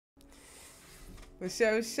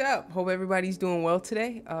What's up? Hope everybody's doing well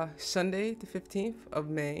today. Sunday, the 15th of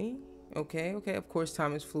May. Okay. Of course,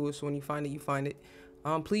 time is fluid, so when you find it, you find it.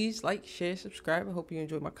 Please like, share, subscribe. I hope you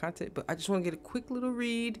enjoyed my content. But I just want to get a quick little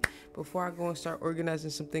read before I go and start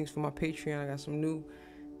organizing some things for my Patreon. I got some new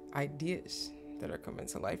ideas that are coming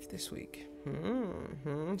to life this week.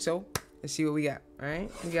 So, let's see what we got. All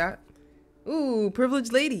right, we got,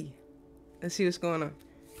 privileged lady. Let's see what's going on.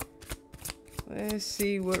 Let's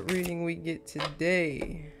see what reading we get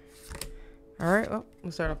today. All right, well,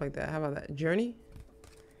 we'll start off like that. How about that? Journey.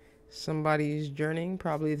 Somebody's journeying,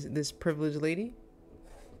 probably this privileged lady.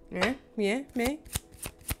 Yeah, me.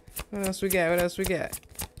 What else we got?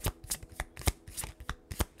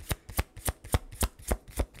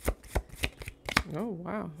 Oh,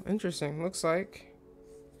 wow. Interesting. Looks like.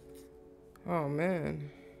 Oh,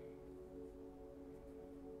 man.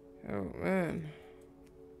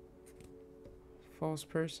 False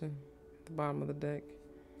person at the bottom of the deck.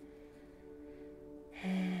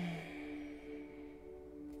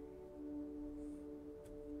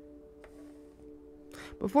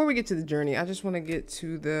 Before we get to the journey, I just want to get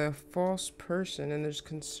to the false person, and there's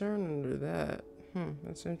concern under that.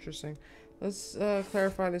 That's interesting. Let's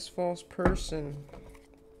clarify this false person,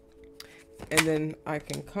 and then I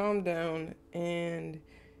can calm down. And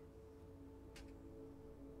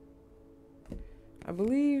I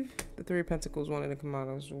believe the Three of Pentacles wanted to come out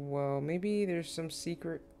as well. Maybe there's some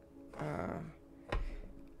secret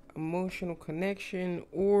emotional connection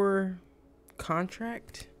or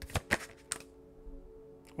contract.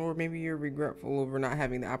 Or maybe you're regretful over not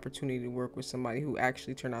having the opportunity to work with somebody who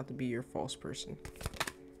actually turned out to be your false person.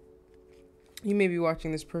 You may be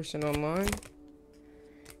watching this person online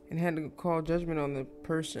and had to call judgment on the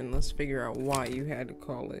person. Let's figure out why you had to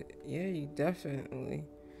call it. Yeah, you definitely.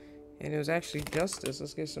 And it was actually justice.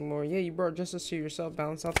 Let's get some more. Yeah, you brought justice to yourself.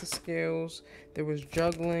 Balance out the scales. There was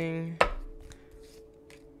juggling.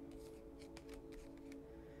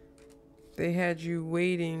 They had you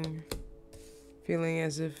waiting, feeling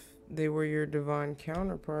as if they were your divine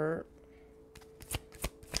counterpart.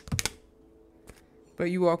 But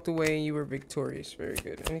you walked away and you were victorious. Very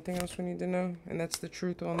good. Anything else we need to know? And that's the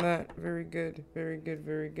truth on that. Very good. Very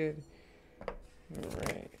good. All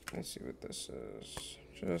right. Let's see what this is.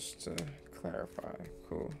 Just to clarify.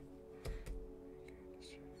 Cool.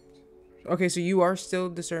 Okay, so you are still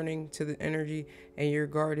discerning to the energy, and your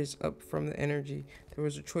guard is up from the energy. There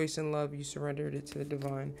was a choice in love. You surrendered it to the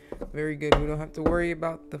divine. Very good. We don't have to worry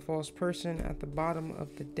about the false person at the bottom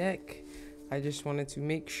of the deck. I just wanted to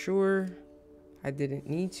make sure. I didn't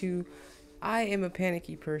need to. I am a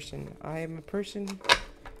panicky person. I'm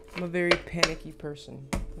a very panicky person.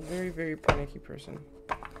 A very panicky person.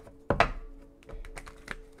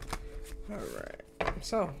 All right.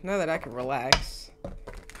 So now that I can relax,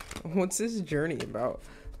 what's this journey about?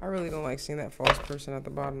 I really don't like seeing that false person at the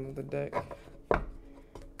bottom of the deck.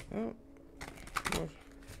 Oh.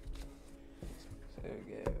 There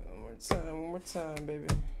we go. One more time, baby.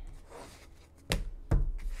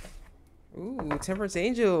 Ooh, Temperance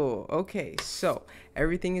Angel. Okay, so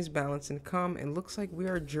everything is balanced and calm. It looks like we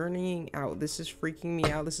are journeying out. This is freaking me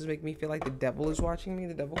out. This is making me feel like the devil is watching me.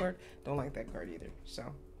 The devil card. Don't like that card either. So,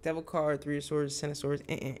 devil card, Three of Swords, Ten of Swords,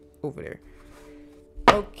 over there.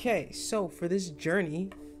 Okay, so for this journey,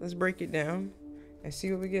 let's break it down and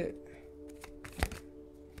see what we get.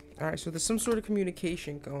 All right, so there's some sort of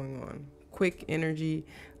communication going on. Quick energy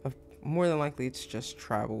of, more than likely it's just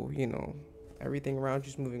travel, you know. Everything around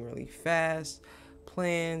you is moving really fast.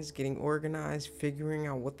 Plans, getting organized, figuring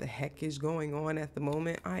out what the heck is going on at the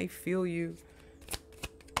moment. I feel you.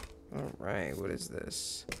 All right, what is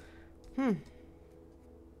this?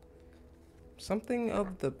 Something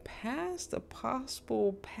of the past? A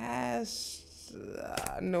possible past?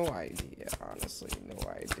 No idea, honestly. No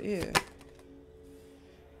idea.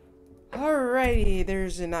 Alrighty,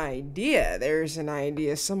 there's an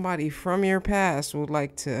idea. Somebody from your past would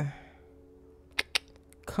like to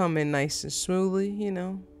come in nice and smoothly, you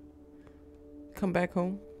know. Come back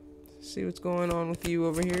home. See what's going on with you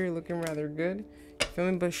over here. Looking rather good. You feel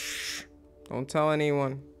me? But shh. Don't tell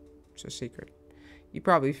anyone. It's a secret. You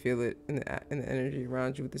probably feel it in the energy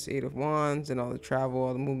around you with this Eight of Wands and all the travel,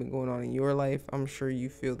 all the movement going on in your life. I'm sure you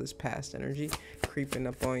feel this past energy creeping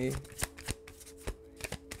up on you.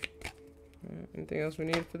 Anything else we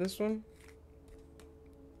need for this one?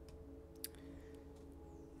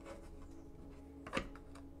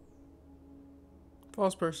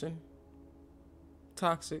 False person.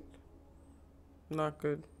 Toxic. Not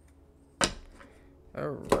good.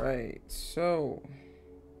 Alright, so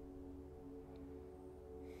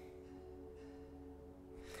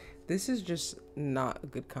This is just not a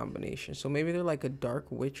good combination. So maybe they're like a dark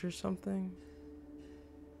witch or something.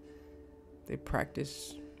 They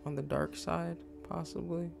practice on the dark side,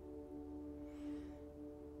 possibly.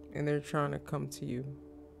 And they're trying to come to you.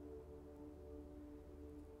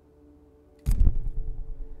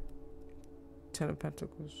 Ten of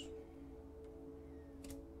Pentacles.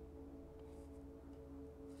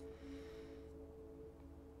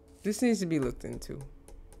 This needs to be looked into.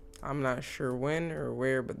 I'm not sure when or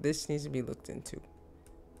where, but this needs to be looked into.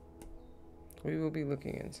 We will be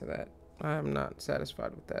looking into that. I am not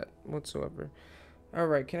satisfied with that whatsoever. All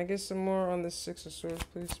right, can I get some more on the Six of Swords,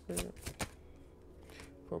 please, Spirit?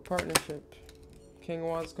 For a partnership. King of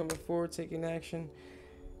Wands coming forward, taking action.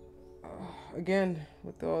 Again,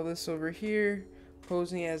 with all this over here,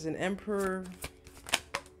 posing as an emperor.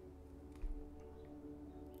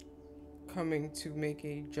 Coming to make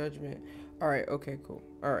a judgment. All right, okay, cool.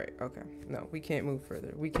 All right, okay. No, we can't move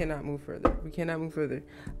further. We cannot move further. We cannot move further.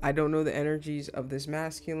 I don't know the energies of this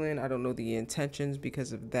masculine. I don't know the intentions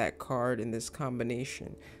because of that card in this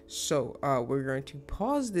combination. So we're going to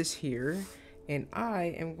pause this here, and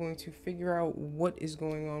I am going to figure out what is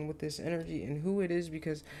going on with this energy and who it is,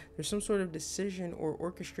 because there's some sort of decision or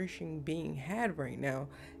orchestration being had right now,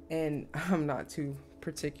 and I'm not too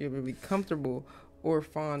particularly comfortable or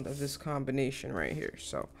fond of this combination right here.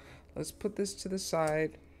 So let's put this to the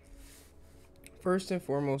side. First and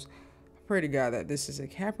foremost, I pray to God that this is a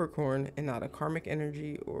Capricorn and not a karmic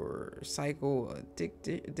energy or cycle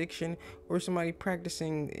addiction or somebody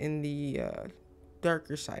practicing in the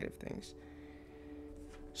darker side of things.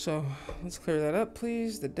 So let's clear that up,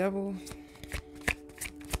 please. The Devil.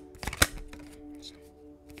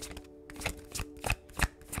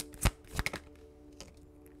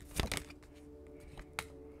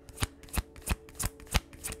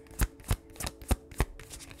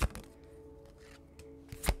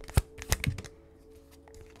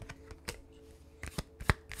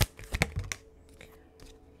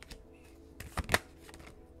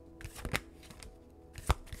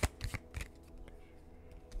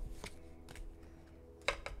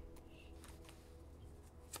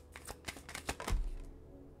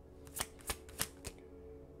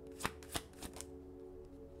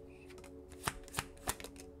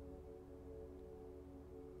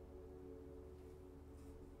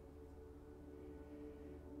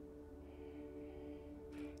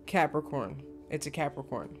 Capricorn. It's a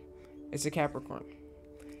Capricorn. It's a Capricorn.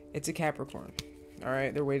 It's a Capricorn. All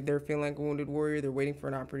right. They're feeling like a wounded warrior. They're waiting for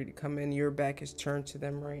an opportunity to come in. Your back is turned to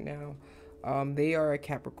them right now. They are a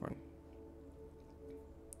Capricorn.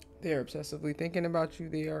 They are obsessively thinking about you.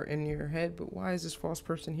 They are in your head. But why is this false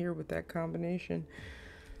person here with that combination?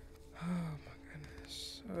 Oh my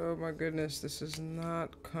goodness. Oh my goodness. This is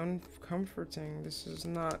not comforting. This is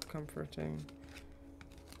not comforting.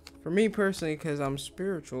 For me personally, because I'm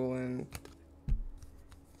spiritual and,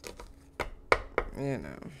 you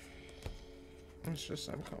know, it's just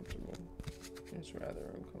uncomfortable. It's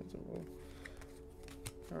rather uncomfortable.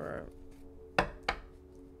 Alright.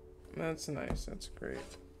 That's nice. That's great.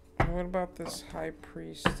 What about this High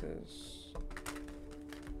Priestess?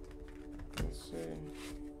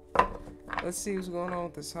 Let's see what's going on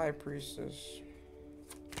with this High Priestess.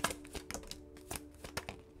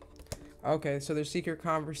 Okay, so their secret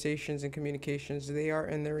conversations and communications, they are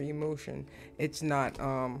in their emotion. It's not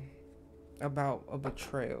about a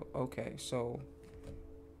betrayal. Okay, so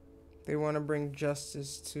they want to bring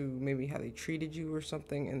justice to maybe how they treated you or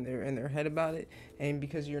something, and they're in their head about it. And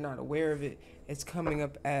because you're not aware of it, it's coming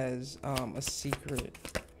up as a secret.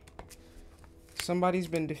 Somebody's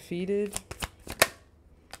been defeated.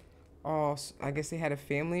 Oh, I guess they had a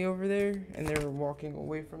family over there, and they were walking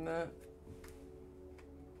away from that.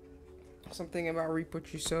 Something about reap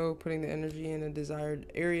what you sow, putting the energy in a desired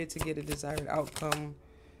area to get a desired outcome.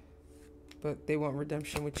 But they want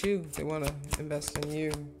redemption with you. They want to invest in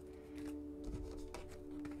you.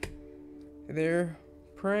 They're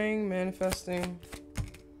praying, manifesting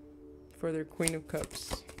for their Queen of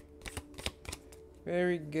Cups.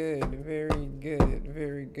 Very good, very good,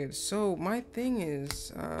 very good. So my thing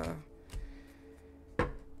is,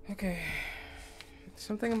 okay,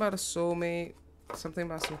 something about a soulmate. Something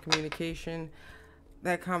about some communication.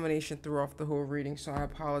 That combination threw off the whole reading, so I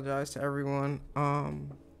apologize to everyone.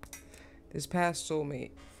 This past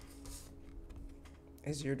soulmate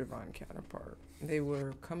is your divine counterpart. They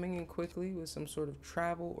were coming in quickly with some sort of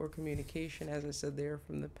travel or communication. As I said, they are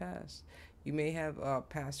from the past. You may have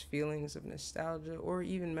past feelings of nostalgia or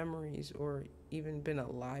even memories, or even been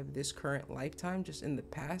alive this current lifetime just in the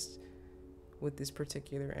past with this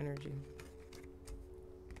particular energy.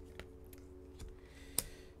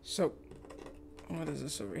 So, What is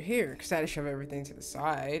this over here? Because I had to shove everything to the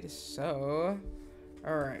side. So,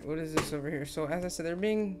 all right, what is this over here? So, as I said, they're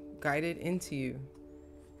being guided into you,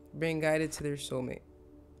 being guided to their soulmate,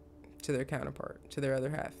 to their counterpart, to their other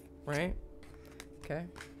half, right? Okay.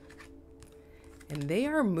 And they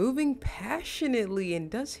are moving passionately.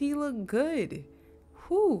 And does he look good?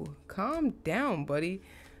 Whew, calm down, buddy.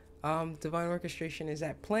 Divine orchestration is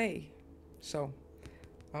at play. So,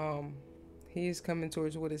 he's coming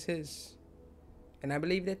towards what is his. And I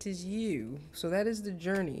believe that is you. So that is the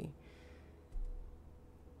journey.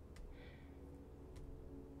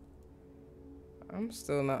 I'm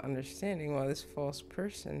still not understanding why this false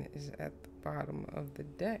person is at the bottom of the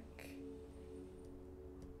deck.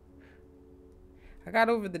 I got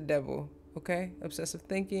over the devil, okay? Obsessive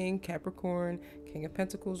thinking, Capricorn, King of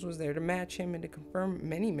Pentacles was there to match him and to confirm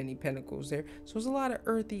many pentacles there. So there's a lot of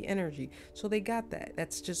earthy energy. So they got that.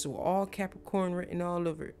 That's just all Capricorn written all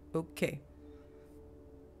over it. Okay.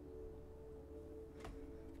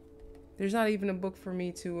 There's not even a book for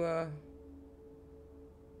me to,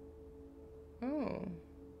 oh.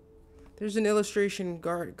 There's an illustration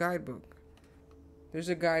guidebook. There's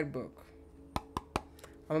a guidebook.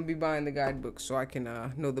 I'm gonna be buying the guidebook so I can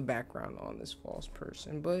know the background on this false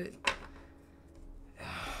person. But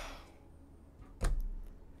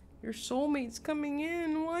your soulmate's coming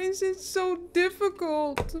in. Why is it so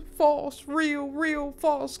difficult? False, real,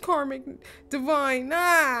 false, karmic, divine.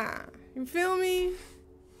 Ah, you feel me?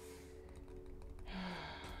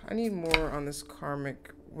 I need more on this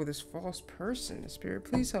karmic with this false person. Spirit,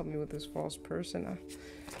 please help me with this false person.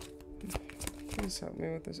 Please help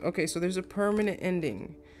me with this. Okay, so there's a permanent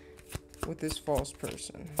ending with this false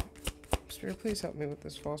person. Spirit, please help me with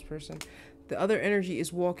this false person. The other energy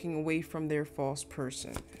is walking away from their false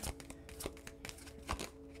person.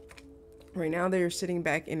 Right now, they are sitting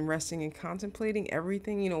back and resting and contemplating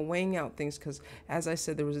everything, you know, weighing out things. Because, as I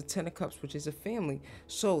said, there was a Ten of Cups, which is a family.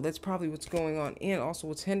 So that's probably what's going on. And also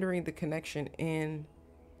what's hindering the connection and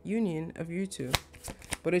union of you two.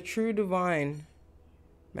 But a true divine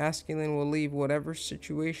masculine will leave whatever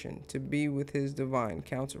situation to be with his divine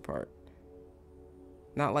counterpart.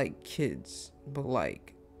 Not like kids, but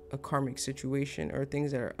like a karmic situation or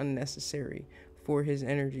things that are unnecessary for his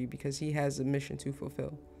energy because he has a mission to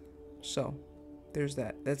fulfill. So, there's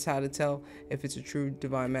that. That's how to tell if it's a true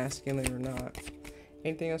divine masculine or not.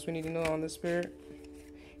 Anything else we need to know on the spirit?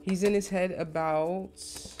 He's in his head about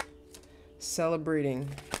celebrating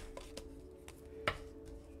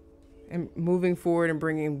and moving forward and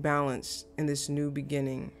bringing balance in this new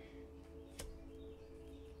beginning.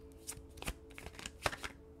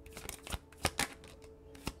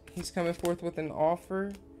 He's coming forth with an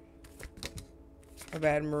offer of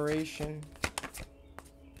admiration.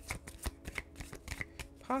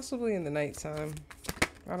 Possibly in the nighttime.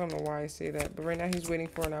 I don't know why I say that, but right now he's waiting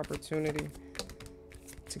for an opportunity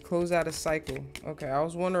to close out a cycle. Okay, I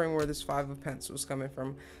was wondering where this Five of Pentacles was coming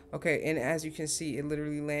from. Okay, and as you can see, it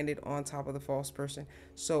literally landed on top of the false person.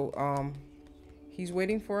 So, he's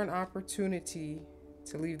waiting for an opportunity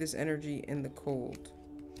to leave this energy in the cold.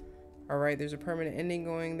 All right, there's a permanent ending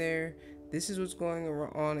going there. This is what's going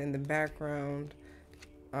on in the background.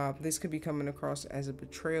 This could be coming across as a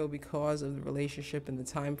betrayal because of the relationship and the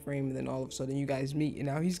time frame, and then all of a sudden you guys meet and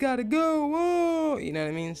now he's got to go. Whoa! You know what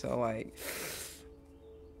I mean? So like,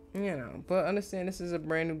 you know, but understand this is a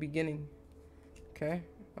brand new beginning. Okay.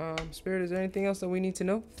 Spirit, is there anything else that we need to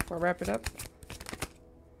know before I wrap it up?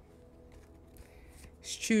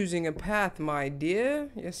 He's choosing a path, my dear.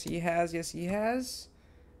 Yes, he has. Yes, he has.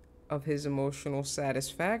 Of his emotional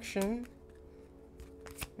satisfaction.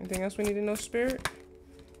 Anything else we need to know, Spirit?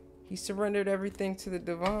 He surrendered everything to the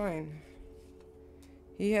divine.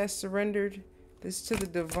 He has surrendered this to the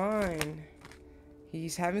divine.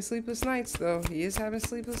 He's having sleepless nights, though. He is having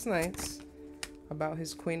sleepless nights about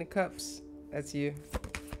his Queen of Cups. That's you.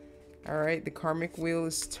 All right, the karmic wheel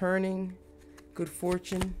is turning. Good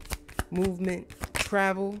fortune, movement,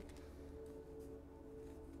 travel.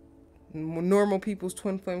 Normal people's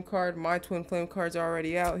twin flame card. My twin flame card's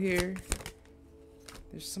already out here.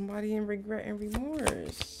 There's somebody in regret and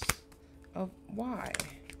remorse. Of why?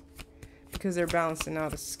 Because they're balancing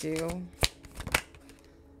out a scale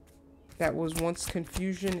that was once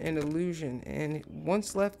confusion and illusion, and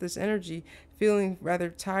once left this energy feeling rather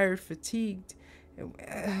tired, fatigued,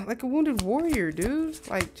 like a wounded warrior, dude,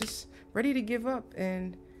 like just ready to give up.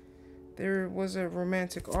 And there was a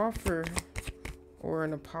romantic offer or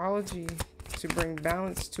an apology to bring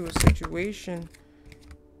balance to a situation,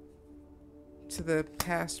 to the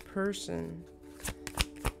past person,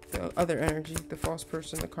 the other energy, the false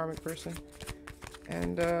person, the karmic person.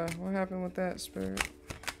 And what happened with that, Spirit?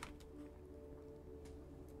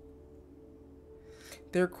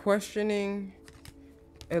 They're questioning,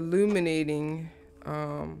 illuminating,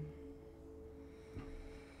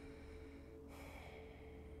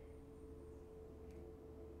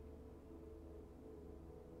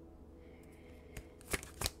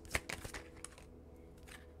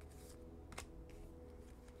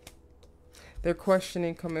 they're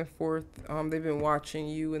questioning coming forth. They've been watching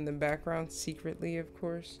you in the background secretly, of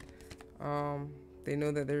course. They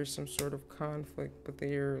know that there's some sort of conflict, but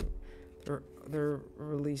they're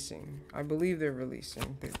releasing. I believe they're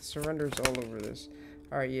releasing. The surrender's all over this.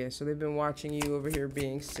 All right, yeah. So they've been watching you over here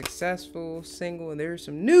being successful, single, and there's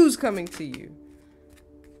some news coming to you.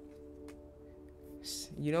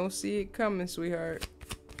 You don't see it coming, sweetheart.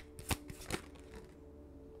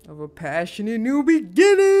 Of a passionate new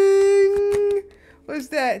beginning. What's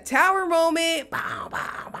that? Tower moment. Bow,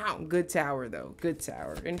 bow, bow. Good tower, though. Good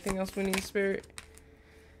tower. Anything else we need, Spirit?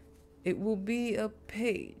 It will be a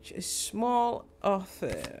page. A small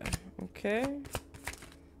affair. Okay?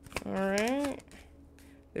 Alright.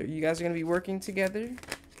 You guys are going to be working together.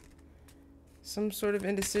 Some sort of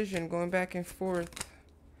indecision going back and forth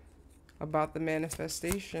about the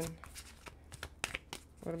manifestation.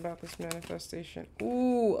 What about this manifestation?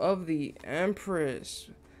 Ooh, of the Empress.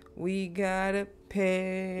 We gotta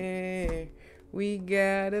pay. We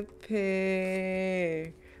gotta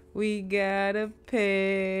pay. We gotta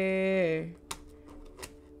pay.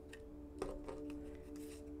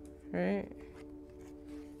 Right?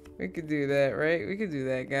 We could do that, right? We could do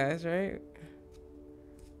that, guys, right?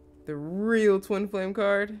 The real twin flame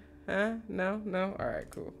card? Huh? No? No?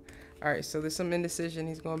 Alright, cool. Alright, so there's some indecision.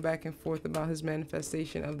 He's going back and forth about his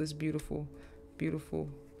manifestation of this beautiful, beautiful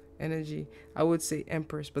energy. I would say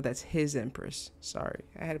Empress, but that's his Empress. Sorry.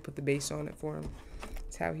 I had to put the base on it for him.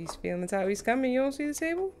 That's how he's feeling. That's how he's coming. You don't see the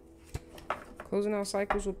table? Closing out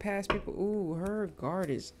cycles with past people. Ooh, her guard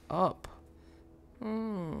is up.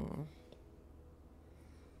 No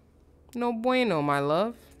bueno, my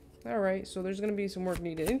love. Alright, so there's going to be some work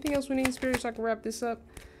needed. Anything else we need, Spirit, so I can wrap this up?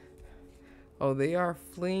 Oh, they are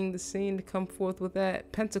fleeing the scene to come forth with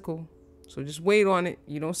that pentacle. So just wait on it.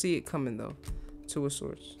 You don't see it coming, though. Two of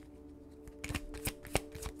Swords.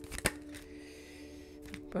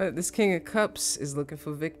 But this King of Cups is looking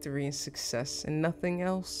for victory and success and nothing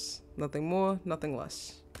else. Nothing more, nothing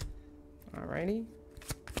less. Alrighty.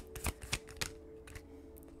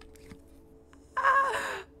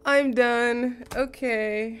 I'm done.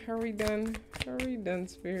 Okay. Are we done? Are we done,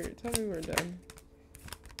 Spirit? Tell me we're done.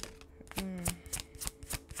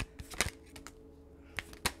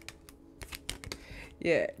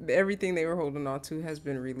 Yeah, everything they were holding on to has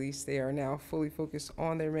been released. They are now fully focused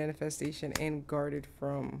on their manifestation and guarded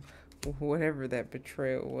from whatever that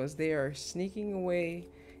betrayal was. They are sneaking away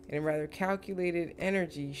in a rather calculated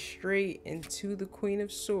energy straight into the Queen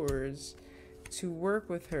of Swords to work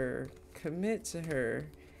with her, commit to her,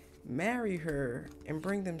 marry her, and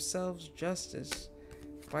bring themselves justice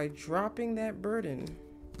by dropping that burden,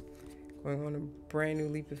 going on a brand new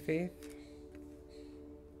leap of faith.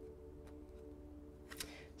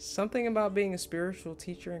 Something about being a spiritual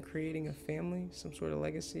teacher and creating a family, some sort of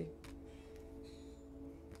legacy.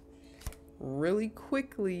 Really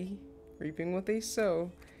quickly reaping what they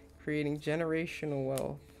sow, creating generational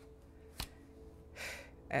wealth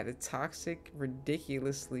at a toxic,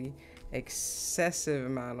 ridiculously excessive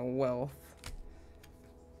amount of wealth.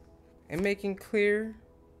 And making clear,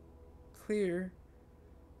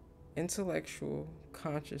 intellectual,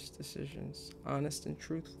 conscious decisions, honest and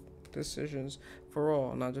truthful decisions for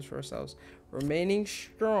all, not just for ourselves. Remaining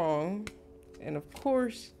strong, and of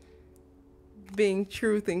course, being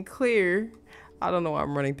truth and clear. I don't know why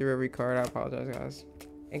I'm running through every card. I apologize, guys.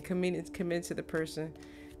 And committed to the person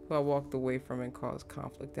who I walked away from and caused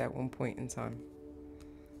conflict at one point in time.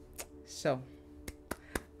 So,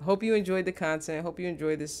 I hope you enjoyed the content. Hope you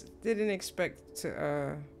enjoyed this. Didn't expect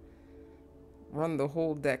to run the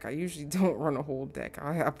whole deck. I usually don't run a whole deck.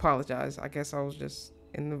 I apologize. I guess I was just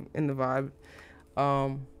in the vibe.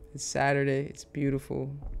 It's Saturday. It's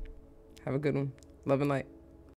beautiful. Have a good one. Love and light.